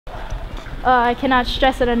I cannot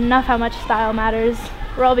stress it enough how much style matters.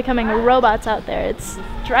 We're all becoming robots out there. It's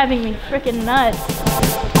driving me freaking nuts.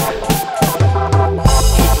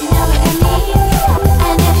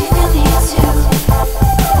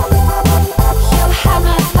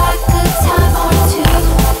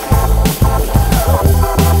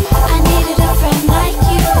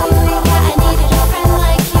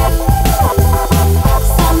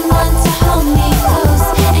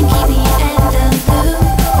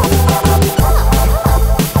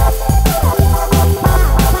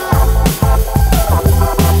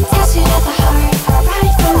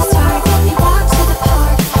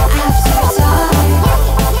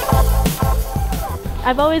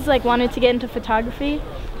 I've always wanted to get into photography,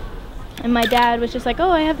 and my dad was just like, oh,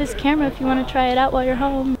 I have this camera if you want to try it out while you're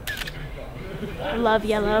home. I love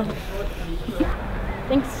yellow. I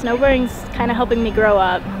think snowboarding's kind of helping me grow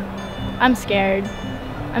up. I'm scared.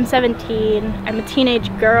 I'm 17. I'm a teenage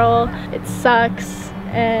girl. It sucks,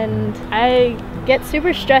 and I get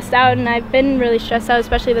super stressed out, and I've been really stressed out,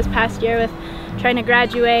 especially this past year with trying to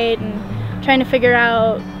graduate and trying to figure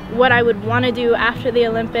out what I would want to do after the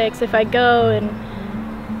Olympics if I go, and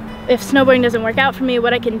if snowboarding doesn't work out for me,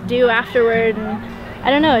 what I can do afterward. And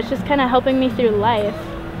I don't know, it's just kind of helping me through life.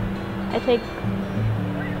 I take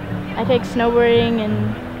snowboarding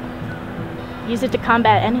and use it to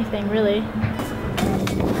combat anything, really.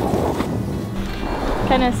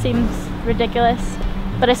 Kind of seems ridiculous,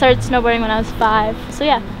 but I started snowboarding when I was 5, so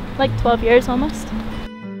yeah, like 12 years almost.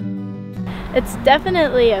 It's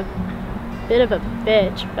definitely a bit of a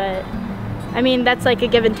bitch, but I mean, that's like a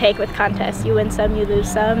give and take with contests. You win some, you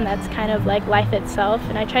lose some. That's kind of like life itself.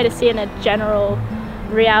 And I try to see in a general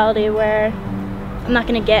reality where I'm not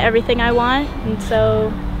going to get everything I want. And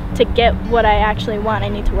so to get what I actually want, I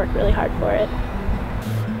need to work really hard for it.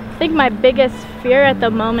 I think my biggest fear at the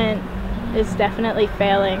moment is definitely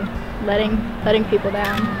failing, letting people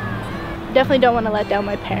down. Definitely don't want to let down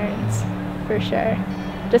my parents, for sure.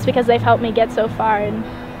 Just because they've helped me get so far. And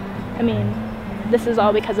I mean, this is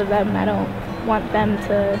all because of them, and I don't want them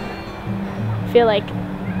to feel like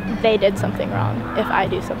they did something wrong if I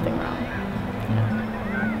do something wrong.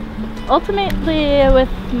 Ultimately, with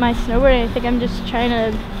my snowboarding, I think I'm just trying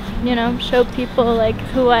to, show people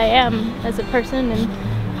who I am as a person and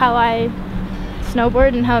how I snowboard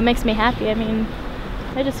and how it makes me happy. I mean,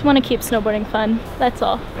 I just want to keep snowboarding fun. That's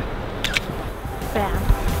all. Bam.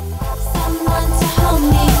 Someone to hold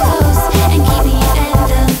me close and keep me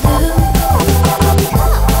in the loop.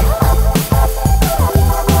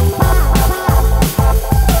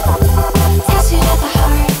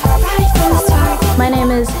 My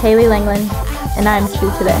name is Hailey Langland, and I'm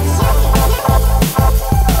true to this.